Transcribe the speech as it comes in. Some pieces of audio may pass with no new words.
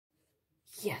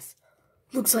Yes.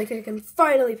 Looks like I can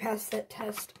finally pass that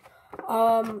test.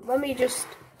 Let me just...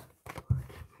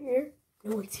 Here?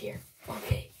 No one's here.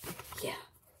 Okay. Yeah.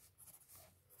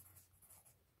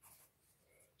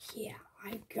 Yeah,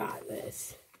 I got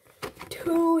this.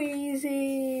 Too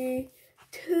easy.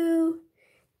 Too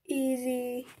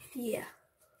easy. Yeah.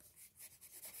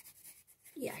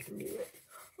 Yeah, I can do it.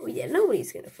 Oh yeah,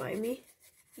 nobody's gonna find me.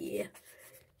 Yeah.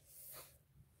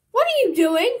 What are you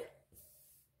doing?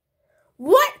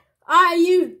 What are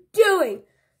you doing?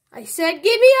 I said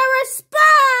give me a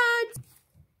response!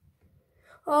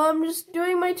 I'm just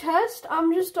doing my test.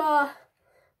 I'm just a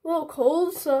little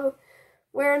cold, so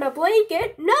wearing a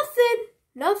blanket. Nothing.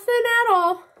 Nothing at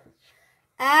all.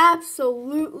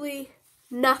 Absolutely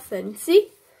nothing.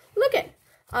 See? Look it.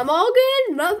 I'm all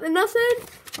good. Nothing.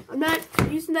 I'm not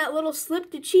using that little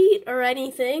slip to cheat or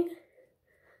anything.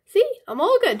 See? I'm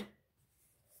all good.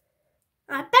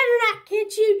 I better not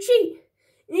catch you cheat.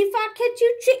 And if I catch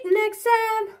you cheating next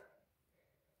time,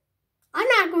 I'm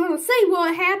not going to say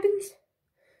what happens.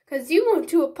 Because you went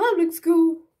to a public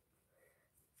school.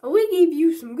 And we give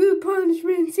you some good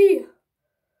punishments here.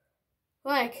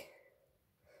 Like,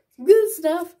 some good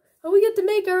stuff. And we get to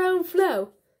make our own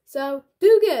flow. So,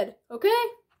 do good, okay?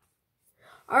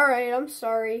 Alright, I'm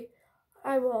sorry.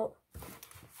 I won't.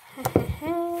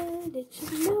 Did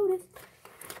you notice?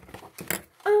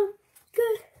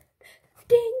 Good.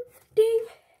 Ding, ding.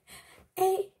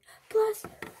 A+4.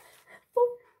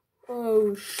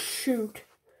 Oh, shoot.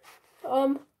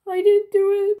 I didn't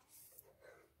do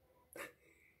it.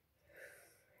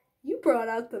 You brought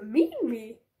out the mean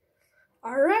me.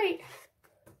 Alright.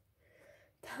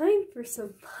 Time for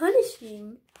some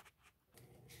punishing.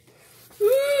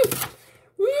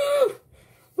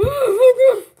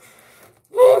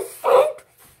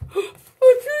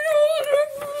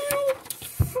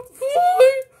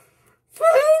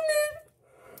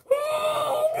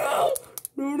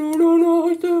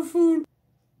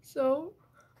 So,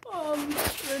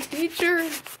 the teacher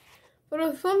put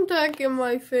a thumbtack in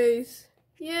my face.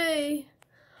 Yay.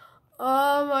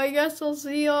 I guess I'll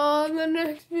see y'all in the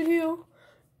next video.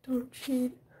 Don't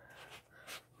cheat.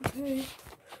 Okay.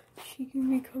 She can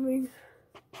be coming.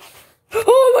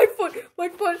 Oh, my foot! My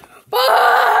foot!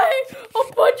 Bye!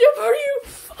 I'll punch him for you!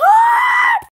 Ah!